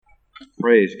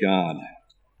Praise God.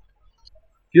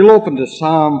 If you'll open to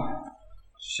Psalm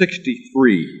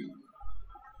 63.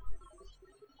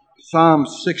 Psalm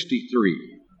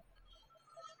 63.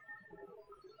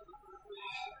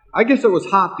 I guess it was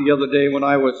hot the other day when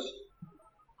I was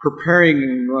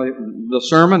preparing the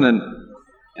sermon,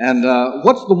 and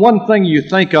what's the one thing you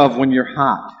think of when you're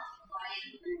hot?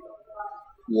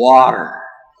 Water.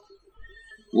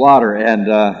 And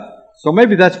so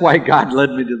maybe that's why God led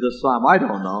me to this psalm. I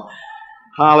don't know.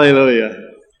 Hallelujah.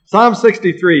 Psalm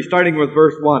 63, starting with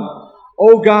verse 1.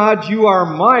 O God, you are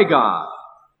my God.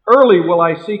 Early will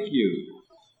I seek you.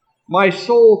 My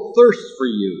soul thirsts for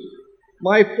you.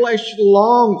 My flesh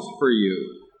longs for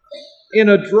you. In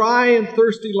a dry and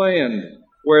thirsty land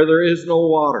where there is no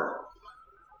water.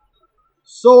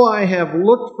 So I have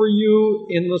looked for you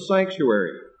in the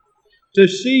sanctuary, to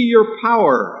see your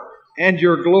power and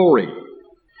your glory,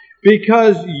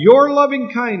 because your loving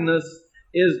kindness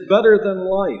is better than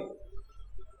life.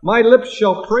 My lips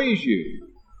shall praise you.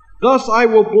 Thus I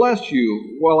will bless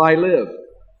you while I live.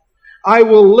 I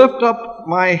will lift up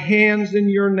my hands in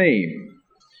your name.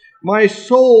 My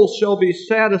soul shall be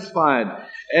satisfied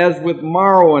as with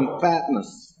marrow and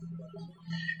fatness,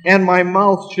 and my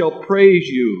mouth shall praise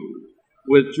you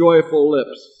with joyful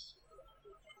lips.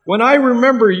 When I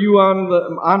remember you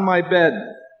on my bed,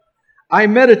 I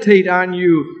meditate on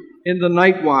you in the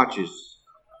night watches,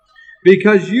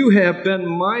 because you have been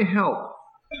my help.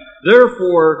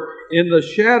 Therefore, in the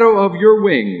shadow of your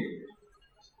wing,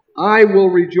 I will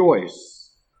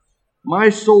rejoice. My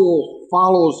soul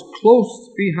follows close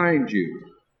behind you.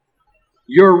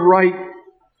 Your right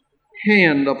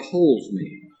hand upholds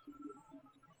me.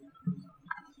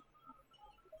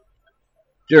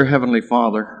 Dear Heavenly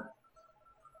Father,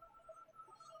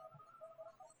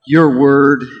 your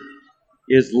word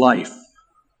is life.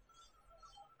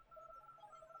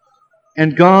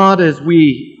 And God, as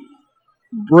we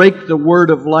break the word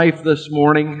of life this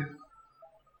morning,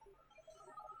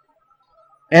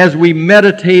 as we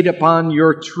meditate upon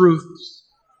your truths,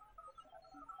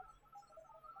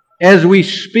 as we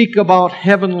speak about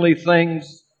heavenly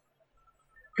things,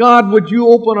 God, would you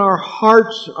open our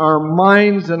hearts, our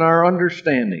minds, and our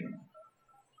understanding?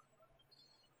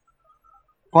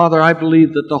 Father, I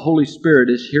believe that the Holy Spirit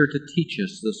is here to teach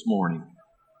us this morning.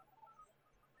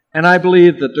 And I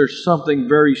believe that there's something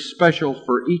very special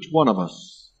for each one of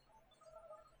us.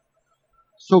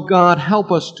 So God,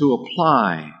 help us to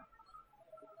apply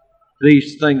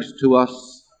these things to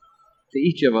us, to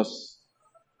each of us,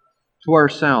 to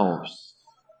ourselves.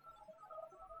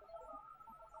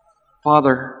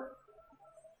 Father,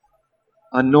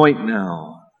 anoint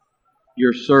now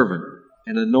your servant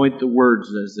and anoint the words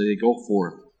as they go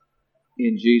forth.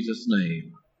 In Jesus'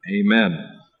 name, amen.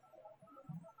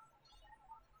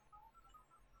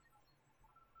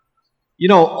 You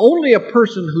know, only a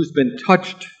person who's been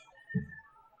touched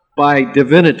by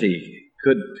divinity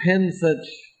could pen such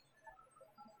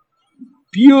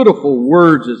beautiful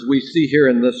words as we see here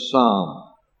in this psalm.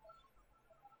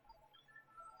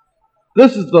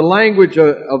 This is the language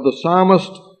of the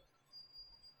psalmist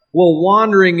while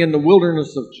wandering in the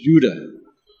wilderness of Judah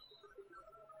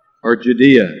or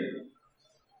Judea.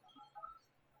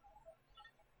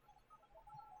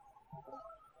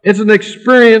 It's an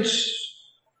experience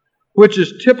which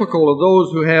is typical of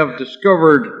those who have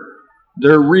discovered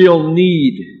their real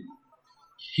need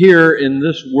here in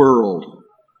this world.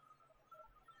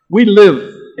 We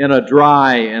live in a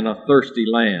dry and a thirsty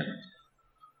land.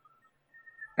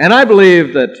 And I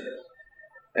believe that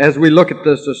as we look at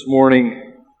this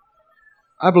morning,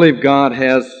 I believe God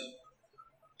has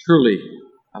truly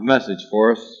a message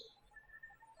for us.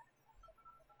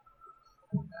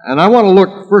 And I want to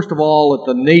look first of all at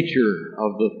the nature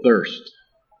of the thirst.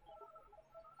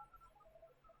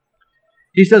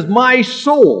 He says, my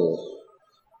soul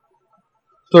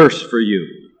thirsts for you.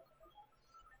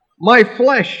 My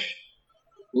flesh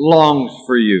longs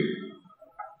for you.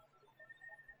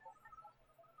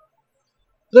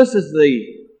 This is the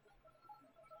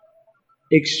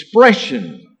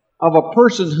expression of a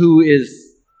person who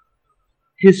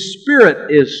his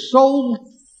spirit is so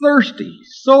thirsty,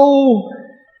 so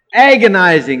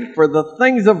agonizing for the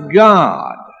things of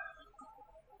God.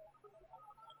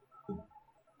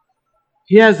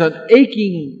 He has an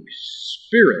aching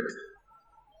spirit.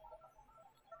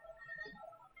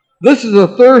 This is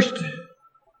a thirst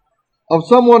of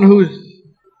someone who's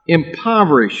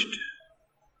impoverished.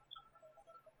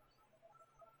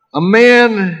 A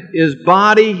man is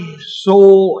body,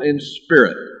 soul, and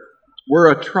spirit.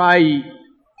 We're a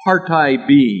tripartite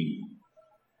being.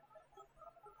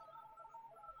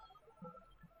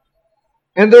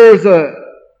 And there's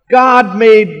God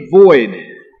made void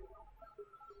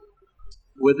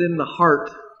within the heart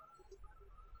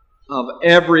of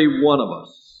every one of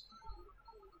us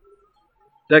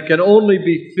that can only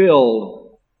be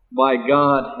filled by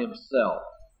God Himself.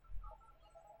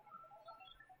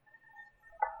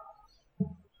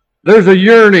 There's a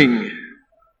yearning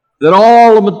that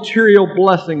all the material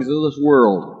blessings of this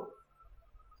world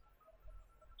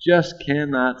just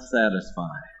cannot satisfy.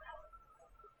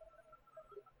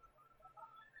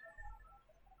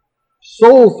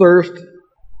 Soul thirst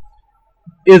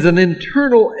is an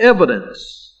internal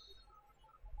evidence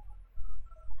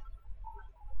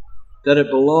that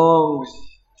it belongs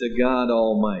to God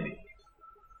Almighty.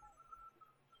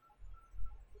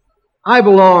 I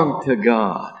belong to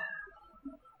God.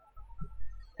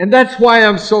 And that's why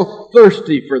I'm so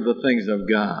thirsty for the things of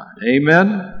God.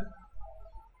 Amen?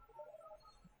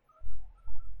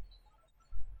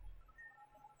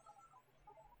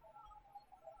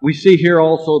 We see here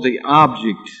also the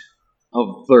object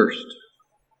of thirst.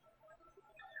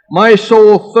 My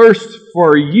soul thirsts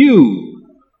for you.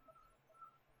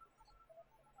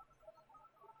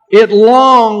 It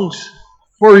longs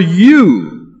for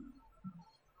you,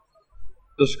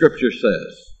 the Scripture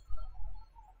says.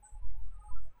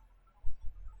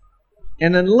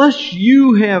 And unless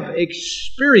you have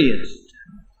experienced,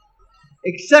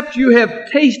 except you have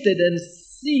tasted and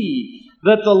see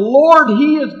that the Lord,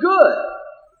 He is good,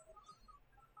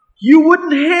 you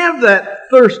wouldn't have that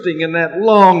thirsting and that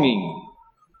longing.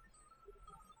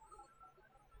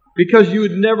 Because you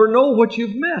would never know what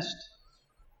you've missed.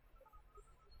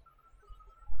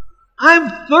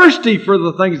 I'm thirsty for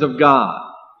the things of God.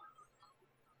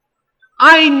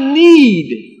 I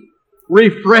need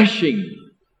refreshing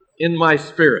in my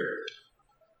spirit.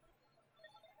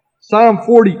 Psalm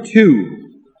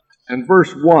 42 and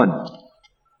verse 1.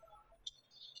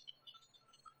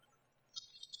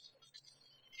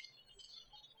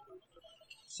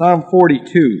 Psalm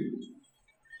 42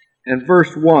 and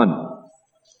verse 1.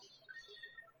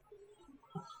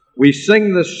 We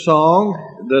sing this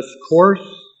song, this chorus,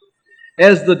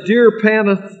 as the deer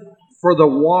panteth for the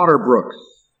water brooks,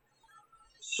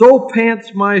 so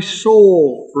pants my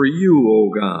soul for you, O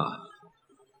God.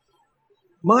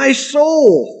 My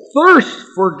soul thirsts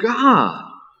for God,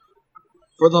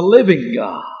 for the living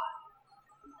God.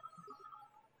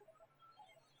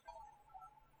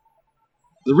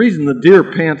 The reason the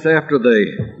deer pants after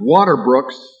the water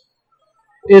brooks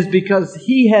is because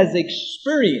he has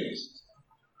experienced.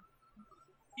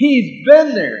 He's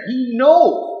been there. He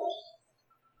knows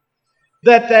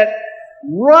that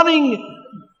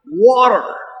running water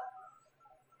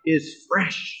is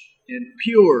fresh and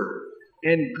pure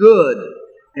and good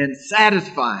and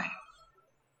satisfying.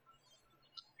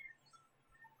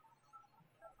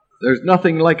 There's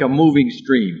nothing like a moving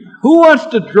stream. Who wants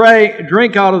to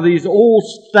drink out of these old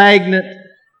stagnant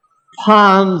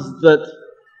ponds that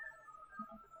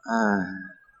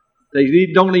they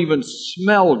don't even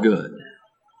smell good?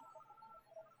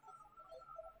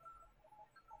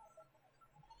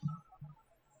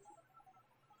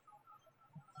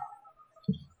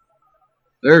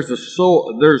 There's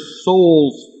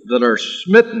souls that are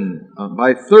smitten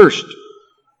by thirst.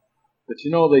 But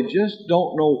they just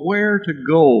don't know where to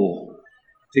go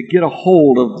to get a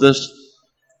hold of this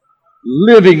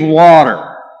living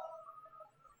water.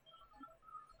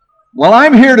 Well,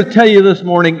 I'm here to tell you this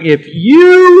morning, if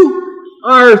you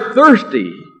are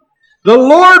thirsty, the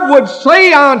Lord would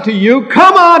say unto you,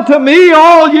 come unto me,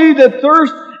 all ye that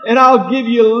thirst, and I'll give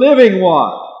you living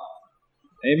water.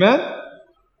 Amen?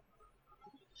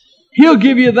 He'll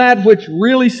give you that which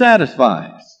really satisfies.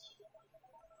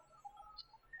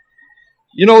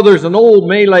 There's an old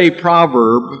Malay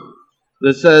proverb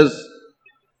that says,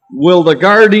 will the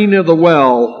guardian of the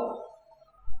well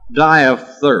die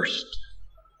of thirst?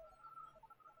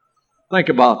 Think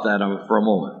about that for a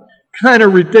moment. Kind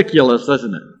of ridiculous,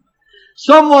 isn't it?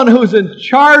 Someone who's in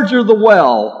charge of the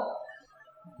well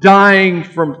dying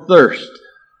from thirst.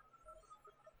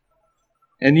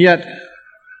 And yet,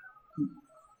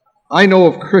 I know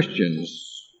of Christians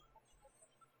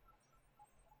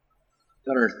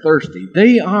that are thirsty.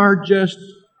 They are just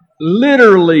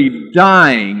literally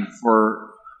dying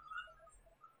for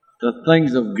the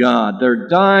things of God. They're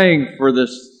dying for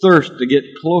this thirst to get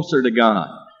closer to God.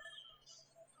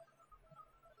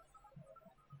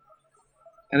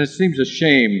 And it seems a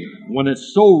shame when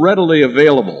it's so readily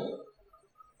available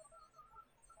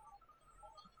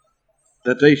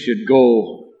that they should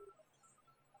go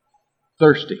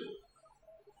thirsty.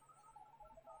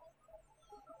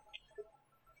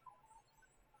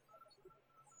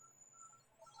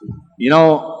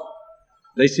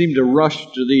 they seem to rush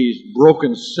to these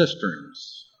broken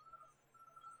cisterns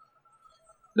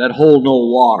that hold no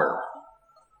water.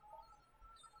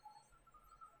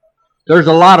 There's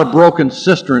a lot of broken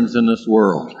cisterns in this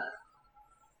world.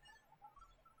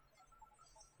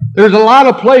 There's a lot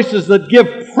of places that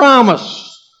give promise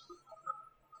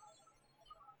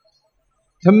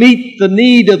to meet the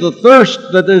need of the thirst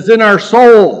that is in our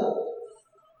soul.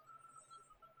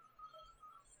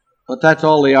 But that's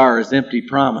all they are, is empty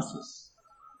promises.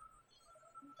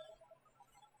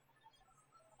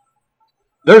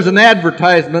 There's an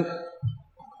advertisement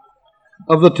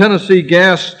of the Tennessee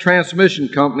Gas Transmission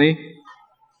Company,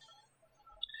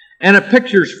 and it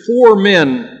pictures 4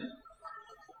 men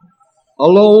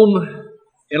alone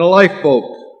in a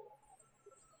lifeboat.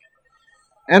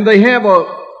 And they have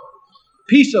a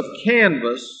piece of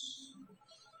canvas,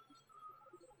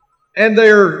 and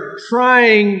they're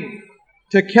trying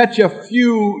to catch a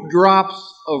few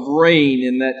drops of rain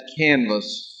in that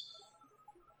canvas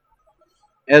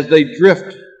as they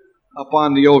drift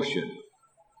upon the ocean.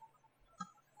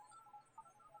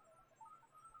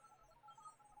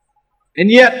 And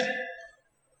yet,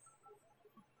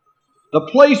 the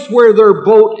place where their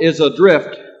boat is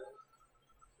adrift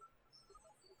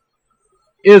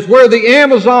is where the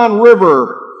Amazon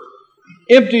River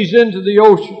empties into the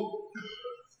ocean.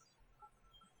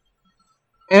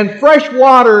 And fresh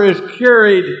water is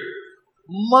carried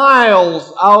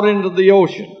miles out into the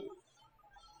ocean.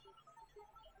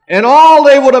 And all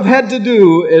they would have had to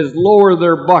do is lower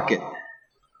their bucket,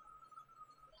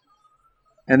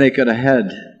 and they could have had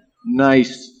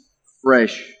nice,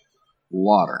 fresh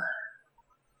water.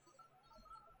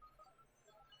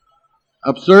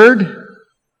 Absurd?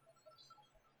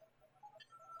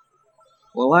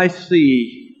 Well, I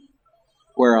see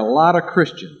where a lot of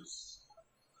Christians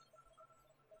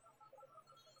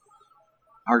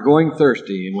are going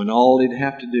thirsty, and when all they'd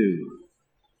have to do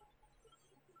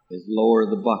is lower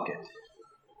the bucket.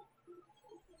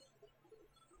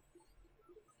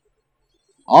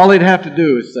 All they'd have to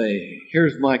do is say,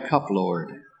 "Here's my cup,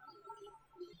 Lord.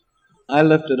 I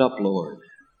lift it up, Lord.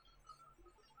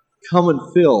 Come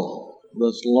and fill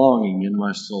this longing in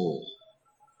my soul."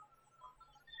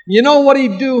 You know what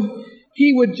he'd do?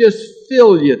 He would just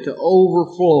fill you to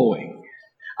overflowing.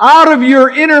 Out of your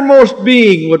innermost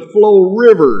being would flow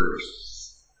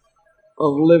rivers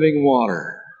of living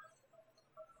water.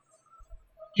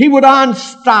 He would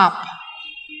unstop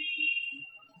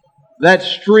that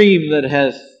stream that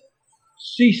has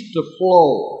ceased to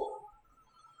flow.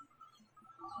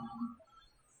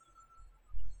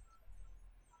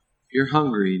 If you're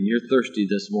hungry and you're thirsty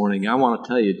this morning, I want to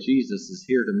tell you, Jesus is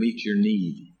here to meet your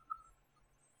need.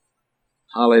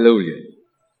 Hallelujah.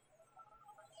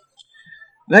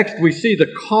 Next, we see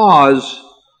the cause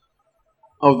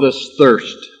of this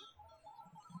thirst.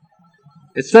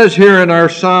 It says here in our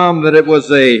psalm that it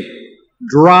was a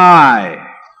dry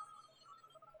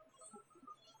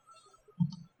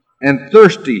and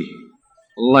thirsty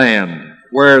land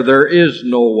where there is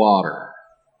no water.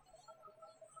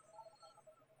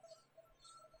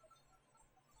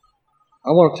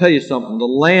 I want to tell you something. The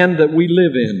land that we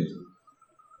live in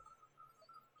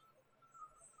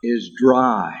is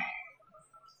dry.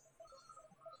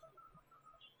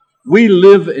 We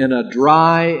live in a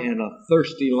dry and a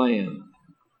thirsty land.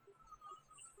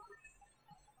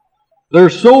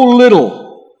 There's so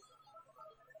little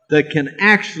that can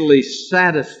actually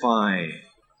satisfy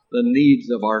the needs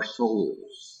of our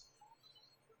souls.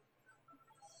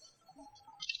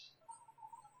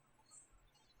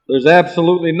 There's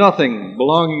absolutely nothing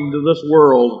belonging to this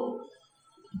world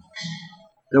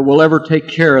that will ever take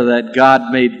care of that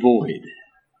God-made void,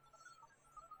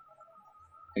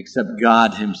 except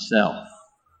God Himself.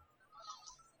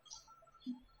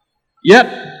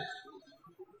 Yet,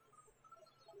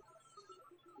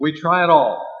 we try it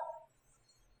all.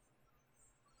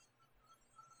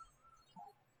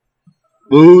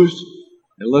 Booze,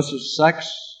 illicit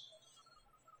sex,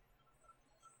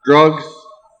 drugs,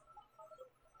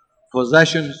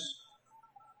 possessions,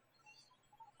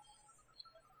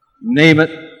 name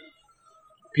it.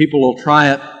 People will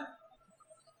try it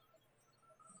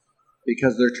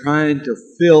because they're trying to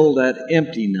fill that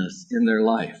emptiness in their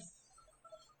life.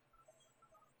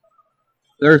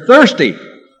 They're thirsty.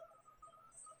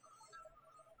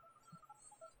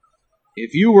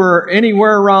 If you were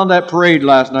anywhere around that parade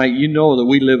last night, you know that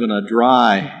we live in a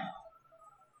dry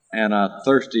and a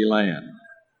thirsty land.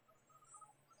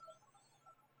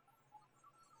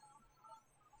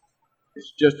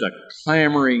 It's just a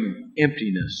clamoring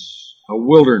emptiness, a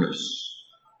wilderness.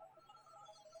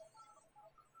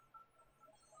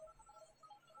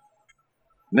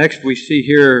 Next we see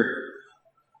here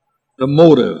the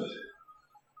motive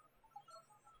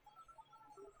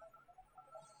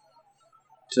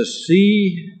to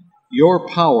see your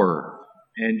power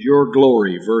and your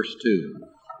glory, verse 2.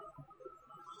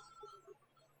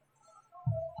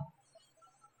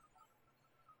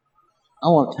 I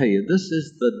want to tell you, this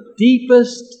is the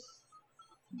deepest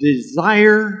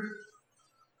desire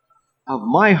of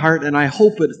my heart, and I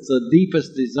hope it's the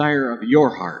deepest desire of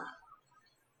your heart.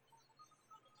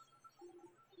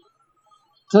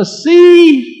 To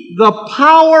see the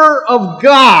power of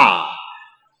God.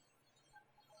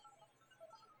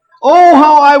 Oh,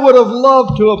 how I would have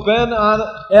loved to have been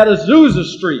at Azusa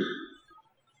Street.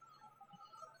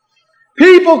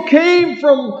 People came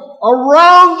from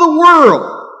around the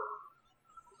world.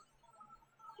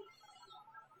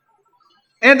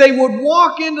 And they would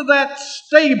walk into that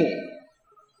stable,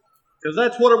 because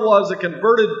that's what it was, a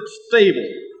converted stable.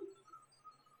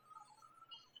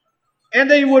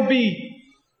 And they would be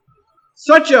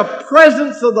such a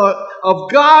presence of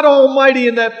God Almighty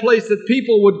in that place that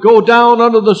people would go down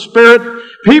under the Spirit.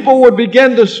 People would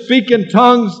begin to speak in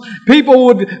tongues. People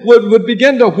would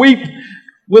begin to weep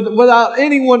without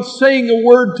anyone saying a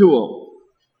word to them.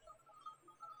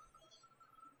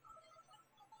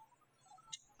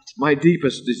 It's my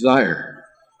deepest desire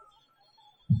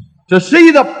to see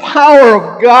the power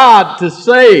of God to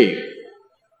save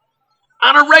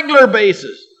on a regular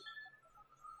basis.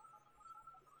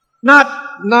 Not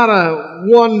a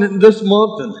one this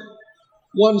month and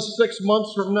one 6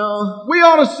 months from now. We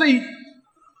ought to see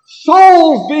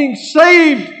souls being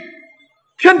saved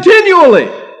continually.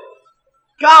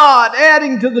 God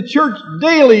adding to the church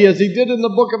daily as He did in the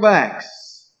book of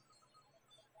Acts.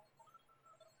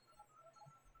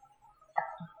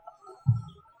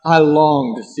 I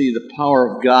long to see the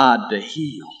power of God to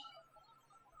heal.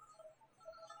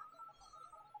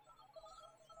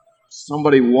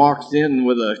 Somebody walks in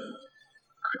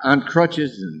on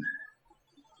crutches and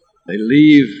they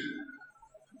leave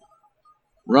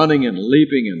running and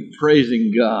leaping and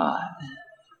praising God.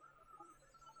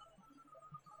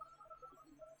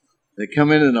 They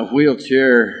come in a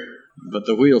wheelchair, but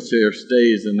the wheelchair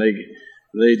stays and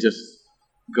they just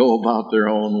go about their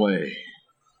own way.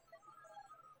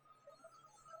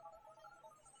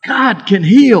 God can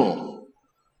heal.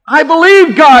 I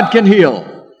believe God can heal.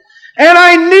 And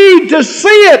I need to see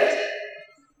it.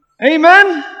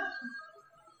 Amen?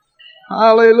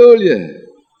 Hallelujah.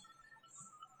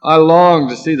 I long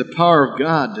to see the power of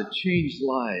God to change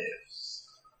lives.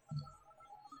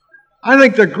 I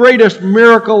think the greatest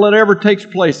miracle that ever takes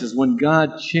place is when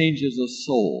God changes a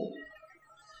soul,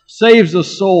 saves a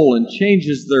soul and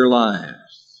changes their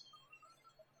lives.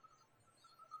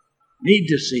 Need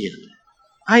to see it.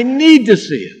 I need to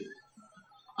see it.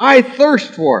 I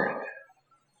thirst for it.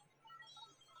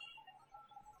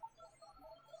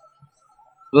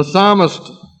 The psalmist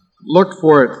looked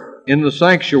for it in the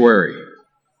sanctuary.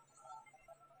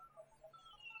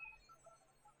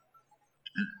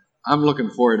 I'm looking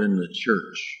for it in the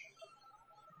church.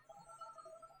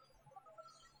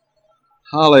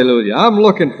 Hallelujah. I'm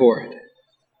looking for it.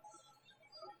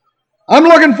 I'm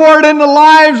looking for it in the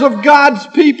lives of God's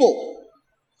people.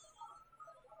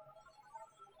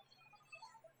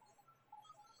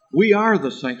 We are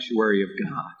the sanctuary of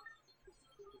God.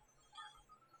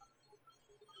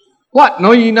 What?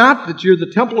 Know ye not that you're the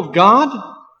temple of God?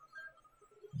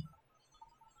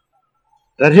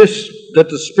 That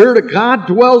the Spirit of God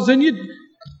dwells in you?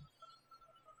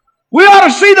 We ought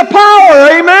to see the power,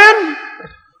 amen?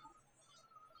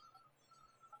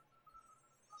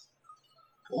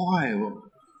 Boy,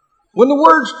 when the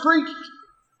word's preached,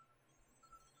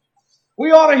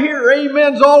 we ought to hear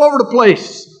amens all over the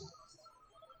place.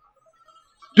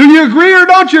 Do you agree or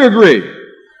don't you agree?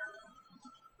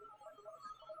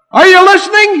 Are you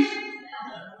listening?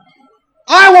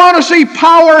 I want to see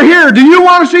power here. Do you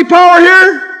want to see power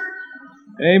here?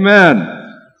 Amen.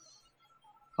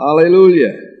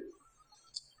 Hallelujah.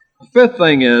 The fifth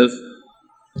thing is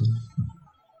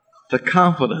the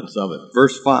confidence of it.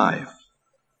 Verse 5.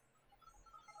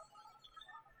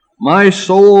 My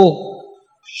soul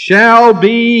shall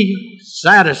be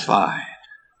satisfied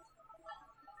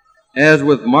as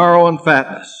with marrow and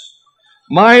fatness.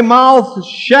 My mouth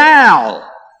shall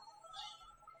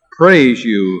praise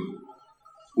you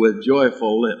with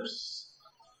joyful lips.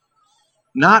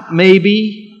 Not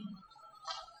maybe.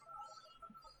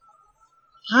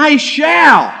 I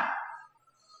shall.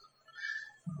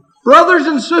 Brothers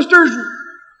and sisters,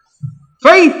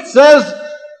 faith says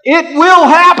it will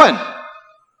happen.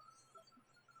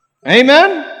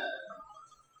 Amen?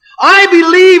 I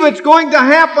believe it's going to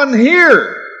happen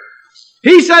here.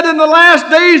 He said, in the last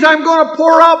days I'm going to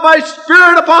pour out my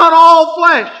Spirit upon all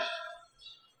flesh.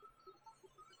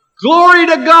 Glory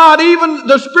to God. Even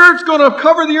the Spirit's going to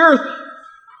cover the earth.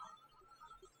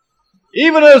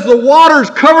 Even as the waters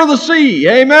cover the sea.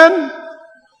 Amen?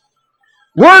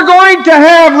 We're going to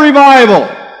have revival.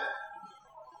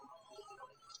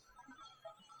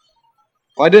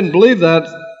 If I didn't believe that,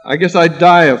 I guess I'd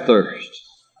die of thirst.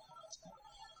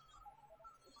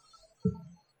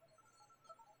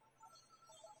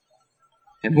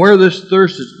 And where this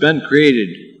thirst has been created,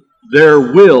 there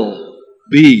will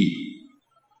be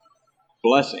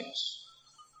blessings.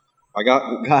 I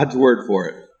got God's word for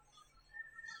it.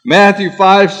 Matthew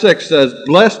 5:6 says,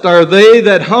 "Blessed are they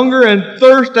that hunger and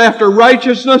thirst after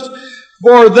righteousness,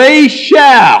 for they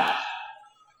shall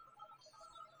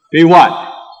be" what?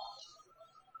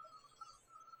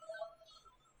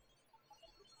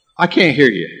 I can't hear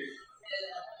you.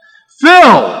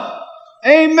 Filled.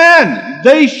 Amen.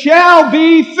 They shall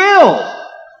be filled.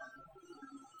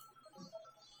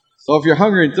 So if you're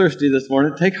hungry and thirsty this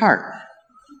morning, take heart.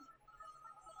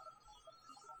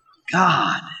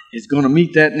 God is going to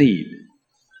meet that need.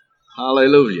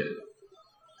 Hallelujah.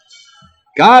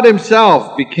 God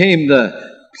Himself became the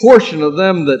portion of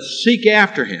them that seek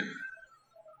after Him.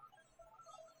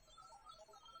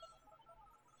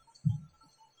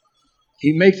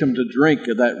 He makes them to drink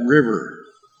of that river,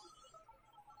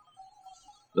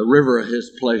 the river of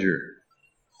His pleasure.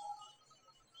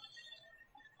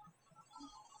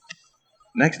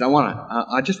 Next,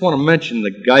 I just want to mention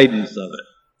the guidance of it.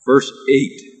 Verse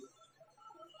 8.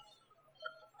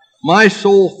 My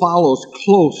soul follows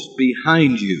close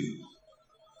behind you.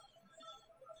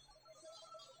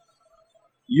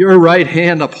 Your right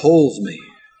hand upholds me.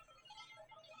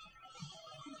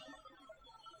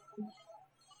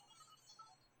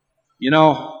 You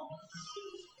know,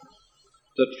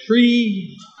 the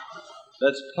tree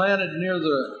that's planted near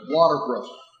the water brook,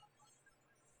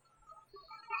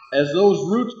 as those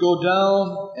roots go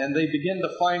down and they begin to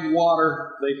find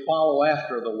water, they follow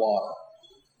after the water.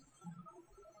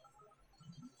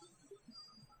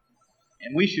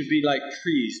 And we should be like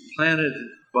trees planted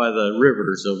by the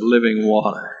rivers of living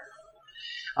water.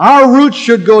 Our roots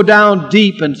should go down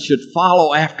deep and should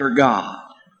follow after God.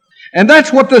 And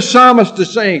that's what the psalmist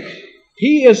is saying.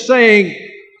 He is saying,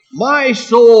 my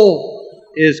soul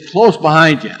is close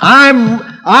behind you. I'm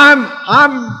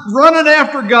running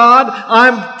after God.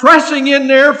 I'm pressing in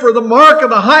there for the mark of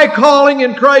the high calling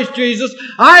in Christ Jesus.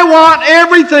 I want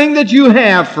everything that you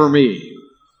have for me.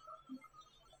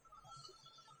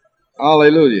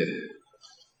 Hallelujah.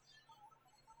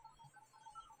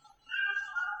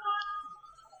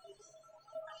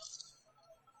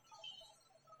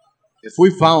 If we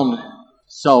found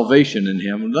salvation in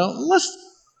Him, let's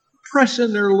press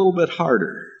in there a little bit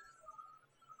harder.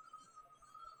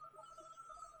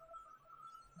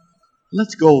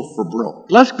 Let's go for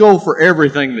broke. Let's go for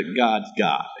everything that God's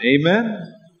got. Amen?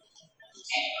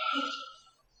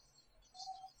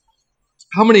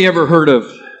 How many ever heard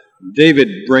of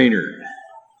David Brainerd?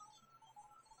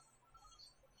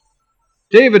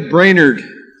 David Brainerd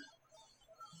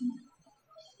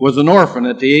was an orphan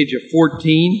at the age of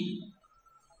 14.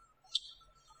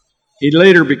 He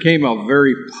later became a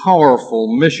very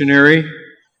powerful missionary,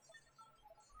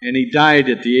 and he died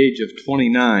at the age of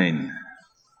 29.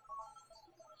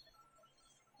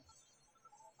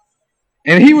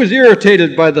 And he was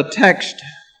irritated by the text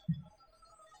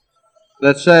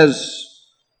that says,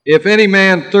 if any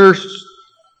man thirsts,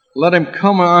 let him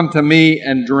come unto me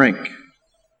and drink.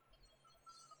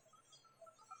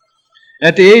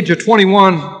 At the age of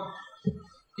 21,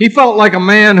 he felt like a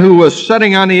man who was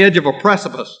sitting on the edge of a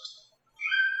precipice.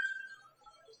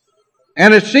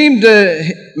 And it seemed to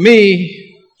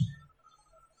me,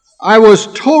 I was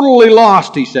totally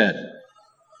lost, he said.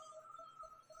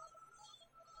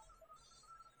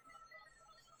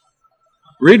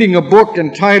 Reading a book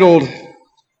entitled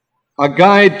A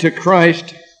Guide to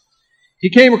Christ, he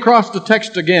came across the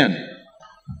text again.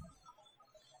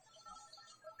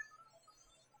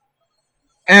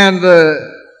 And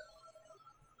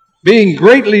being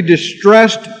greatly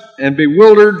distressed and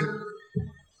bewildered,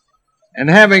 and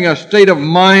having a state of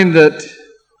mind that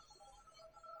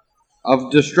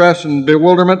of distress and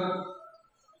bewilderment,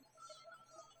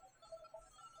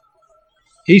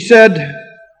 he said,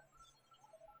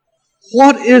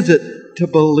 what is it to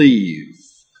believe?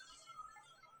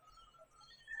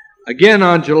 Again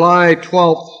on July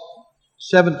 12th,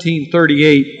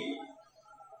 1738,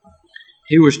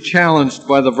 he was challenged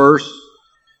by the verse,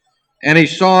 and he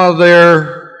saw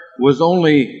there was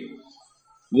only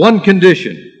one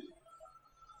condition: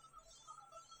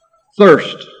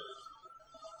 thirst.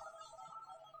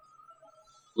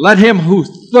 Let him who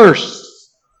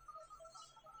thirsts.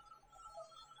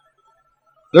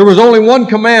 There was only one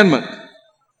commandment.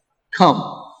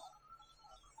 Come.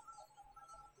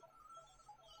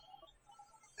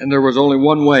 And there was only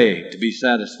one way to be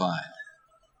satisfied.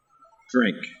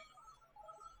 Drink.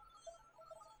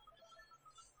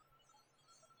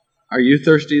 Are you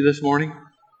thirsty this morning?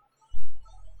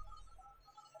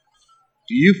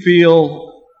 Do you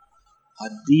feel a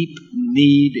deep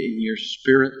need in your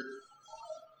spirit?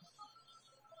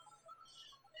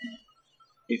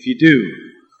 If you do,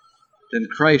 then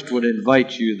Christ would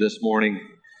invite you this morning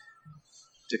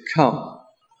to come.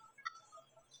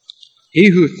 He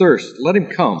who thirsts, let him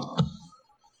come.